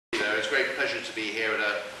It's a great pleasure to be here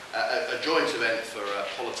at a joint event for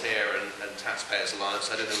Politeia and Taxpayers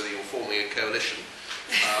Alliance. I don't know whether you're forming a coalition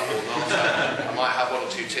or not. I might have one or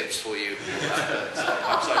two tips for you.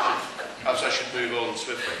 Perhaps I should move on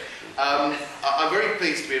swiftly. I'm very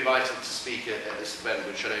pleased to be invited to speak at this event,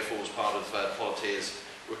 which I know forms part of Politeia's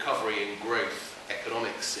Recovery and Growth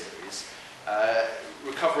economic series.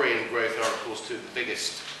 Recovery and growth are, of course, two of the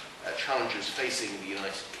biggest challenges facing the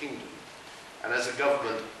United Kingdom. And as a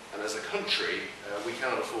government and as a country, we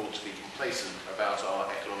cannot afford to be complacent about our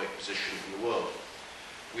economic position in the world.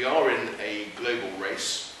 We are in a global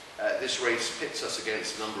race. This race pits us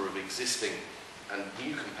against a number of existing and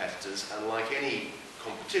new competitors, and like any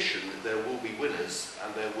competition, there will be winners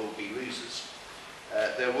and there will be losers.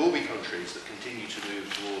 There will be countries that continue to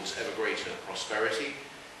move towards ever greater prosperity,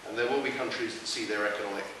 and there will be countries that see their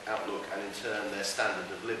economic outlook and in turn their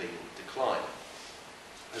standard of living decline.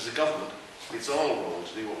 As a government, it's our role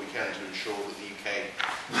to do what we can to ensure that the UK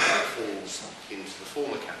falls into the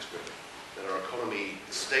former category, that our economy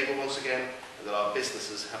is stable once again, and that our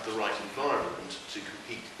businesses have the right environment to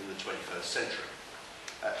compete in the 21st century.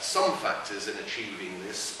 Some factors in achieving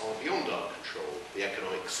this are beyond our control. The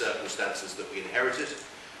economic circumstances that we inherited,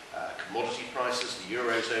 commodity prices, the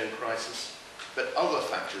Eurozone crisis, but other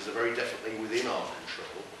factors are very definitely within our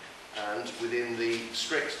control, and within the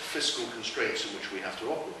strict fiscal constraints in which we have to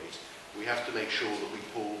operate, we have to make sure that we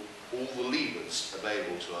pull all the levers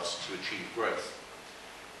available to us to achieve growth.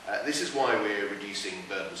 This is why we're reducing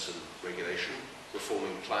burdensome regulation,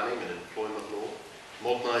 reforming planning and employment law,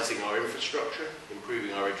 modernising our infrastructure,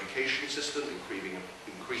 improving our education system,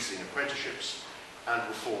 increasing apprenticeships, and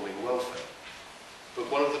reforming welfare. But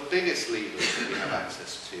one of the biggest levers that we have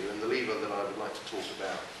access to, and the lever that I would like to talk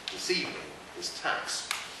about this evening, is tax.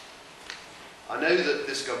 I know that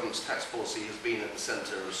this government's tax policy has been at the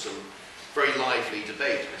centre of some very lively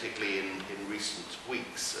debate, particularly in recent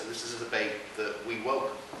weeks, and this is a debate that we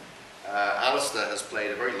welcome. Alistair has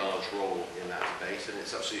played a very large role in that debate, and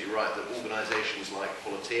it's absolutely right that organisations like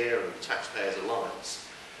Politeia and Taxpayers Alliance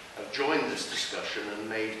have joined this discussion and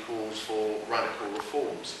made calls for radical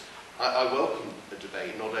reforms. I welcome a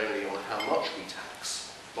debate not only on how much we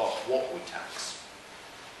tax, but what we tax.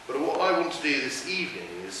 But what I want to do this evening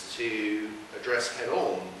is to address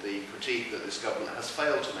head-on the critique that this government has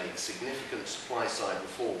failed to make significant supply-side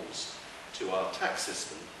reforms to our tax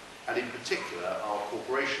system, and in particular our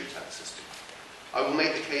corporation tax system. I will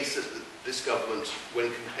make the case that this government,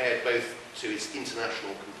 when compared both to its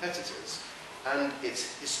international competitors and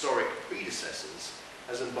its historic predecessors,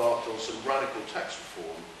 has embarked on some radical tax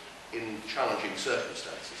reform in challenging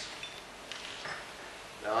circumstances.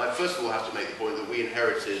 Now, I first of all have to make the point that we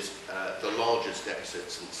inherited the largest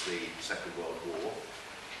deficit since the Second World War,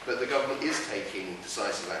 but the government is taking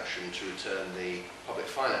decisive action to return the public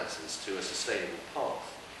finances to a sustainable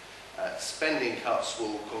path. Spending cuts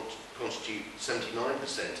will constitute 79%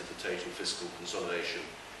 of the total fiscal consolidation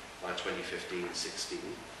by 2015-16.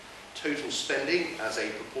 Total spending as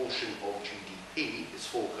a proportion of GDP is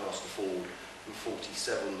forecast to fall from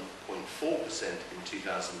 47.4% in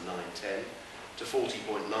 2009-10 to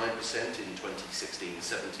 40.9% in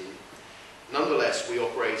 2016-17. Nonetheless, we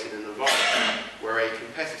operate in an environment where a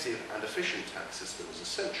competitive and efficient tax system is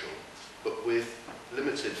essential, but with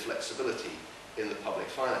limited flexibility in the public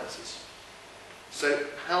finances. So,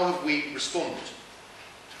 how have we responded?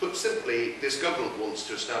 To put simply, this government wants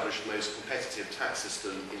to establish the most competitive tax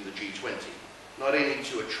system in the G20, not only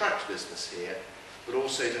to attract business here, but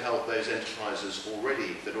also to help those enterprises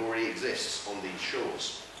that already exist on these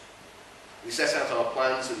shores. We set out our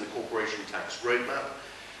plans in the corporation tax roadmap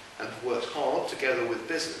and have worked hard together with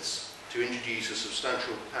business to introduce a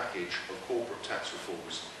substantial package of corporate tax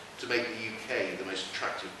reforms to make the UK the most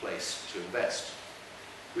attractive place to invest.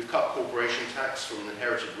 We've cut corporation tax from an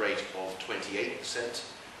inherited rate of 28%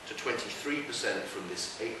 to 23% from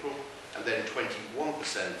this April, and then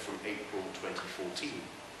 21% from April 2014.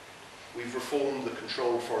 We've reformed the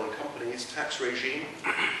controlled foreign companies tax regime,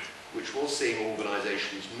 which was seeing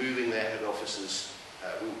organisations moving their head offices.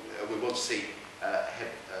 We want to see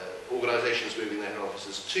organisations moving their head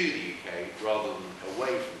offices to the UK rather than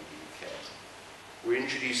away from the UK. We're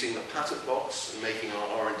introducing the patent box and making our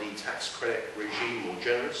R&D tax credit regime more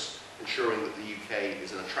generous, ensuring that the UK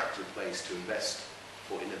is an attractive place to invest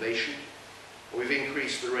for innovation. We have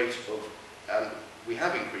increased the rate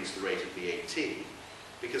of VAT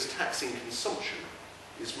because taxing consumption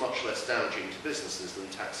is much less damaging to businesses than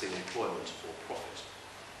taxing employment or profit.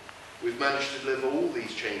 We've managed to deliver all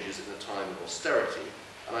these changes in a time of austerity,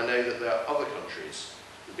 and I know that there are other countries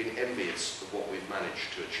who have been envious of what we've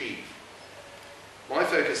managed to achieve. My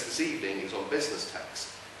focus this evening is on business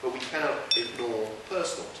tax, but cannot ignore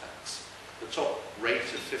personal tax. The top rate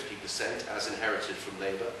of 50%, as inherited from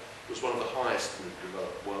Labour, was one of the highest in the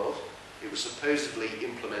developed world. It was supposedly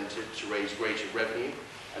implemented to raise greater revenue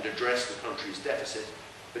and address the country's deficit,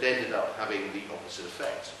 but ended up having the opposite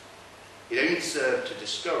effect. It only served to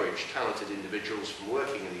discourage talented individuals from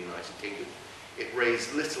working in the United Kingdom. It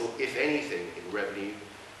raised little, if anything, in revenue,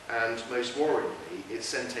 and most worryingly, it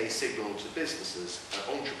sent a signal to businesses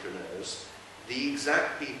and entrepreneurs, the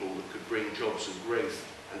exact people that could bring jobs and growth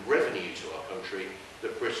and revenue to our country,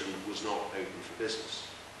 that Britain was not open for business.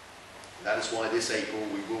 That is why this April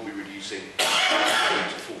we will be reducing to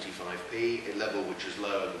 45p, a level which is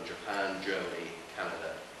lower than Japan, Germany,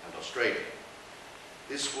 Canada and Australia.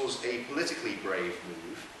 This was a politically brave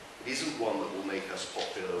move. It isn't one that will make us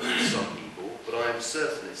popular with some people, but I am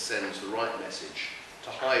certain it sends the right message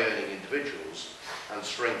to high-earning individuals and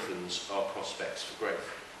strengthens our prospects for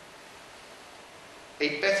growth.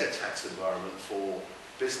 A better tax environment for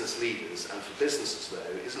business leaders and for businesses,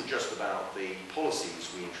 though, isn't just about the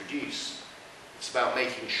policies we introduce. It's about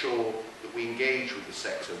making sure that we engage with the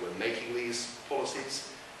sector when making these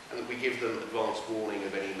policies and that we give them advance warning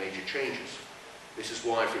of any major changes. This is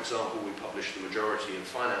why, for example, we publish the majority of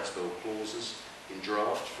finance bill clauses in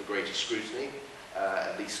draft for greater scrutiny,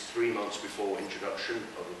 at least 3 months before introduction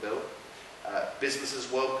of the bill.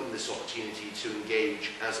 Businesses welcome this opportunity to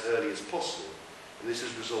engage as early as possible, and this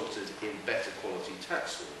has resulted in better quality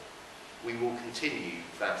tax law. We will continue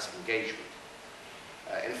that engagement.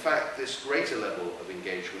 In fact, this greater level of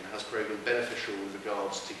engagement has proven beneficial with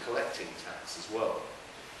regards to collecting tax as well.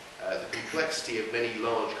 The complexity of many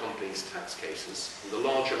large companies' tax cases and the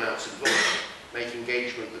large amounts involved make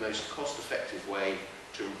engagement the most cost-effective way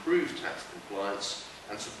to improve tax compliance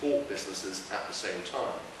and support businesses at the same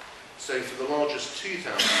time. So for the largest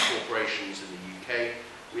 2,000 corporations in the UK,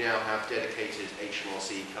 we now have dedicated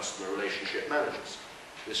HMRC customer relationship managers.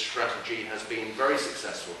 This strategy has been very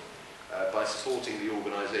successful. By supporting the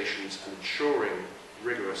organisations and ensuring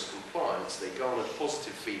rigorous compliance, they garnered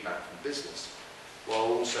positive feedback from business,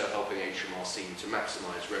 while also helping HMRC to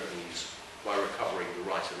maximise revenues by recovering the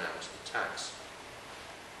right amount of tax.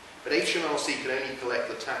 But HMRC can only collect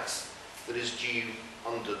the tax that is due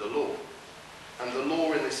under the law. And the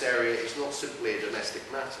law in this area is not simply a domestic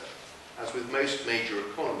matter. As with most major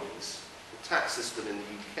economies, the tax system in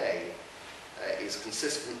the UK is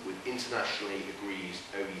consistent with internationally agreed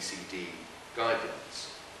OECD guidelines.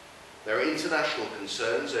 There are international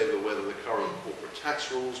concerns over whether the current corporate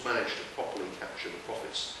tax rules manage to properly capture the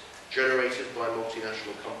profits generated by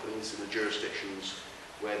multinational companies in the jurisdictions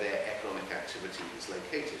where their economic activity is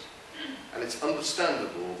located. And it's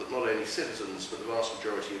understandable that not only citizens, but the vast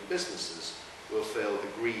majority of businesses will feel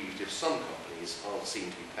aggrieved if some companies aren't seen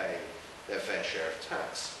to be paying their fair share of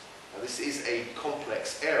tax. Now, this is a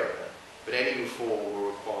complex area, but any reform will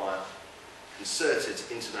require concerted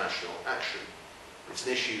international action. It's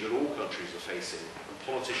an issue that all countries are facing, and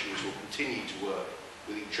politicians will continue to work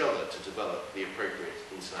with each other to develop the appropriate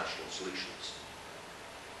international solutions.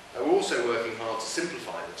 We're also working hard to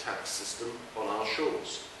simplify the tax system on our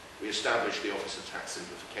shores. We established the Office of Tax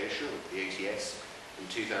Simplification, the OTS, in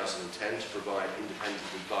 2010 to provide independent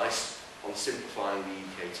advice on simplifying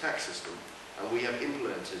the UK tax system, and we have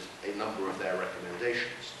implemented a number of their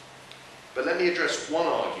recommendations. But let me address one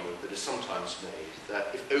argument that is sometimes made, that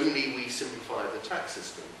if only we simplified the tax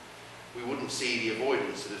system, we wouldn't see the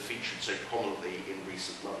avoidance that has featured so prominently in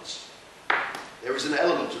recent months. There is an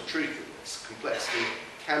element of truth in this. Complexity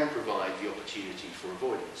can provide the opportunity for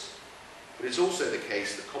avoidance. But it's also the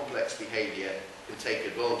case that complex behaviour can take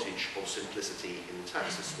advantage of simplicity in the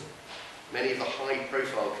tax system. Many of the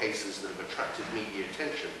high-profile cases that have attracted media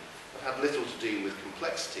attention have had little to do with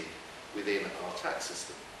complexity within our tax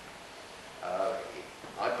system.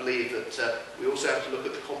 I believe that we also have to look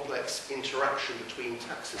at the complex interaction between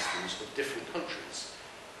tax systems of different countries,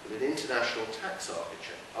 with an international tax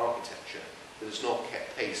architecture that has not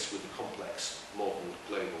kept pace with the complex, modern,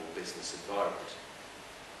 global business environment.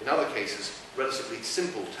 In other cases, relatively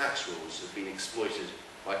simple tax rules have been exploited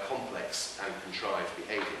by complex and contrived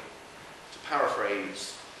behaviour. To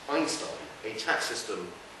paraphrase Einstein, a tax system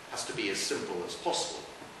has to be as simple as possible,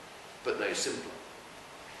 but no simpler.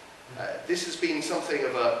 This has been something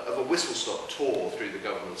of a whistle-stop tour through the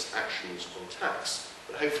government's actions on tax,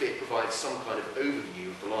 but hopefully it provides some kind of overview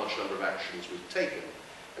of the large number of actions we've taken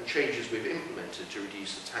and changes we've implemented to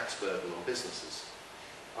reduce the tax burden on businesses.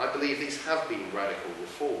 I believe these have been radical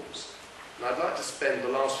reforms, and I'd like to spend the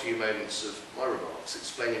last few moments of my remarks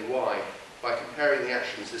explaining why, by comparing the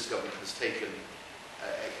actions this government has taken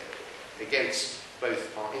against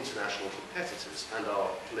both our international competitors and our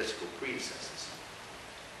political predecessors.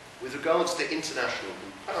 With regards to international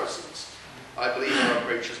comparisons, I believe our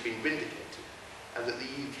approach has been vindicated, and that the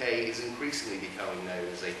UK is increasingly becoming known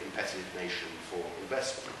as a competitive nation for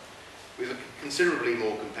investment. We have a considerably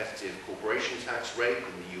more competitive corporation tax rate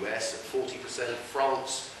than the US at 40%,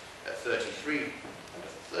 France at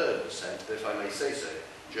 33.3%, if I may say so,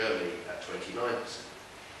 Germany at 29%.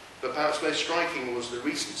 But perhaps most striking was the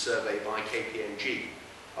recent survey by KPMG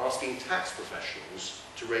asking tax professionals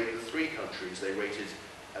to rate the 3 countries they rated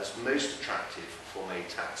as most attractive from a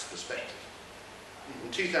tax perspective.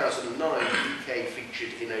 In 2009, the UK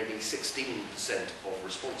featured in only 16% of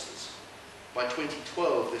responses. By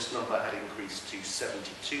 2012, this number had increased to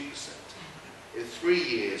 72%. In 3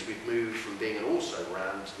 years, we've moved from being an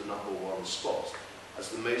also-ran to the #1 spot as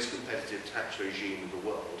the most competitive tax regime in the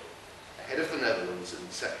world, ahead of the Netherlands in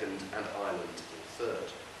second and Ireland in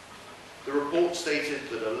third. The report stated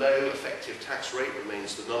that a low effective tax rate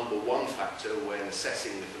remains the #1 factor when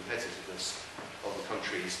assessing the competitiveness of the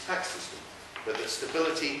country's tax system, but that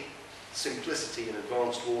stability, simplicity and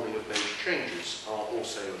advanced warning of major changes are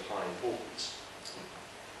also of high importance.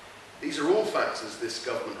 These are all factors this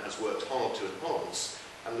government has worked hard to enhance,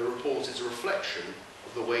 and the report is a reflection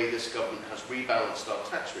of the way this government has rebalanced our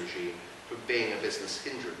tax regime from being a business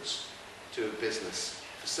hindrance to a business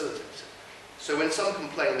facilitator. So when some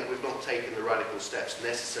complain that we've not taken the radical steps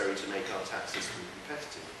necessary to make our tax system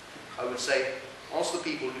competitive, I would say, ask the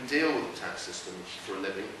people who deal with the tax system for a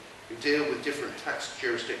living, who deal with different tax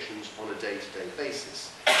jurisdictions on a day-to-day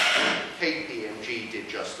basis. KPMG did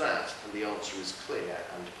just that, and the answer is clear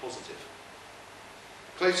and positive.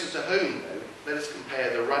 Closer to home, though, let us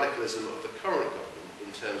compare the radicalism of the current government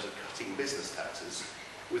in terms of cutting business taxes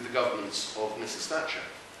with the governments of Mrs. Thatcher.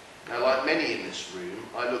 Now, like many in this room,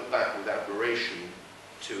 I look back with admiration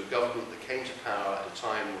to a government that came to power at a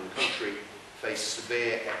time when the country faced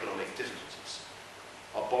severe economic difficulties.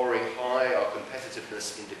 Our borrowing high, our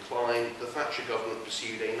competitiveness in decline, the Thatcher government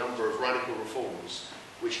pursued a number of radical reforms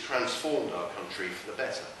which transformed our country for the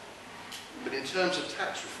better. But in terms of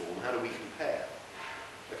tax reform, how do we compare?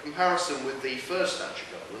 A comparison with the first Thatcher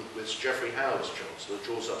government, with Geoffrey Howe as Chancellor,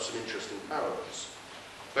 draws up some interesting parallels.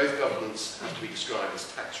 Both governments have to be described as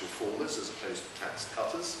tax reformers as opposed to tax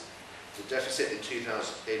cutters. The deficit in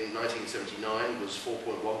 1979 was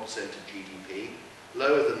 4.1% of GDP,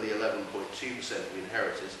 lower than the 11.2% we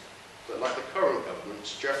inherited, but like the current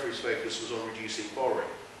governments, Geoffrey's focus was on reducing borrowing.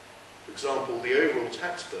 For example, the overall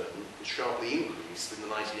tax burden was sharply increased in the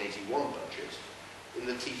 1981 budget in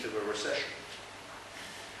the teeth of a recession.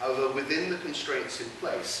 However, within the constraints in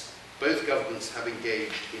place, both governments have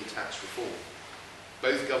engaged in tax reform.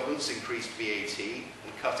 Both governments increased VAT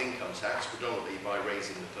and cut income tax, predominantly by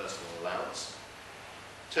raising the personal allowance.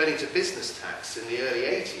 Turning to business tax, in the early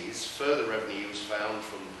 80s, further revenue was found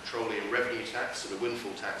from petroleum revenue tax and a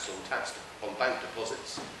windfall tax on bank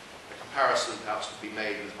deposits. A comparison perhaps would be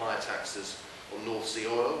made with higher taxes on North Sea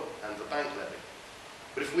oil and the bank levy.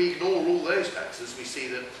 But if we ignore all those taxes, we see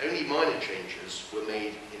that only minor changes were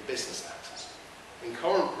made in business taxes. In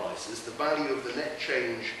current prices, the value of the net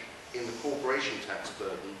change in the corporation tax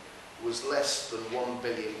burden was less than £1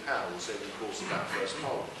 billion over the course of that first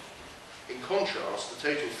Parliament. In contrast, the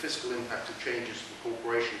total fiscal impact of changes to the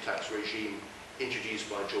corporation tax regime introduced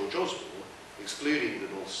by George Osborne, excluding the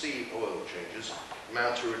North Sea oil changes,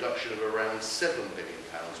 amount to a reduction of around £7 billion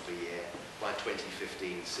per year by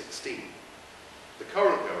 2015-16. The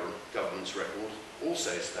current government's record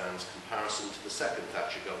also stands in comparison to the second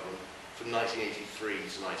Thatcher government from 1983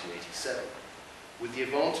 to 1987. With the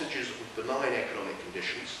advantages of benign economic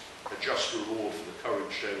conditions, a just reward for the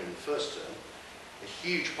courage shown in the first term, a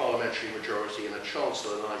huge parliamentary majority and a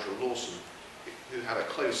Chancellor, Nigel Lawson, who had a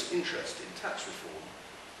close interest in tax reform,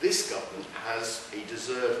 this government has a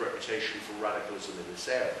deserved reputation for radicalism in this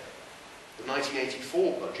area. The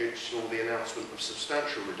 1984 budget saw the announcement of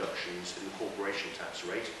substantial reductions in the corporation tax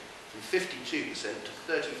rate from 52% to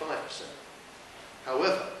 35%.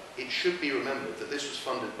 However, it should be remembered that this was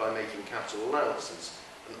funded by making capital allowances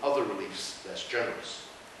and other reliefs less generous.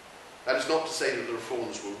 That is not to say that the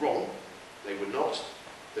reforms were wrong. They were not.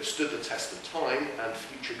 They've stood the test of time, and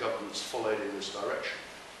future governments followed in this direction.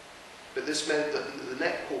 But this meant that the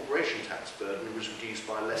net corporation tax burden was reduced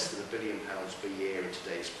by less than £1 billion per year in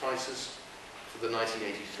today's prices for the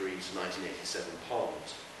 1983 to 1987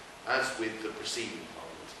 Parliament, as with the preceding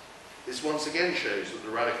Parliament. This once again shows that the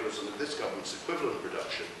radicalism of this government's equivalent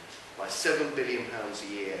reduction by £7 billion a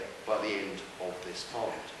year by the end of this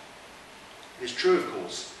Parliament. It is true, of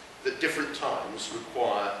course, that different times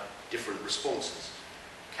require different responses.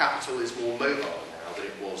 Capital is more mobile now than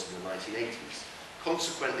it was in the 1980s.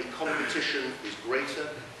 Consequently, competition is greater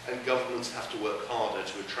and governments have to work harder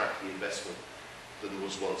to attract the investment than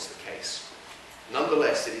was once the case.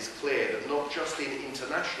 Nonetheless, it is clear that not just in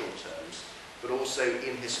international terms, but also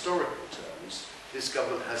in historical terms, this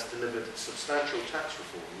government has delivered substantial tax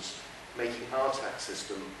reforms, making our tax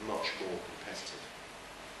system much more competitive.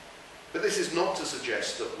 But this is not to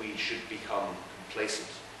suggest that we should become complacent,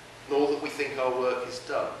 nor that we think our work is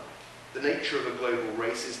done. The nature of a global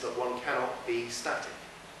race is that one cannot be static.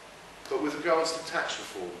 But with regards to tax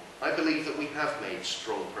reform, I believe that we have made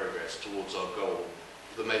strong progress towards our goal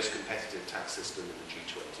of the most competitive tax system in the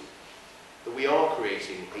G20. That we are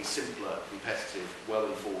creating a simpler, competitive,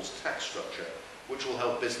 well-enforced tax structure which will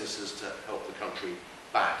help businesses to help the country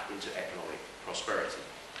back into economic prosperity.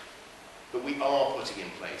 That we are putting in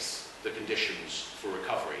place the conditions for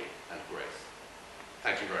recovery and growth.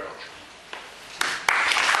 Thank you very much.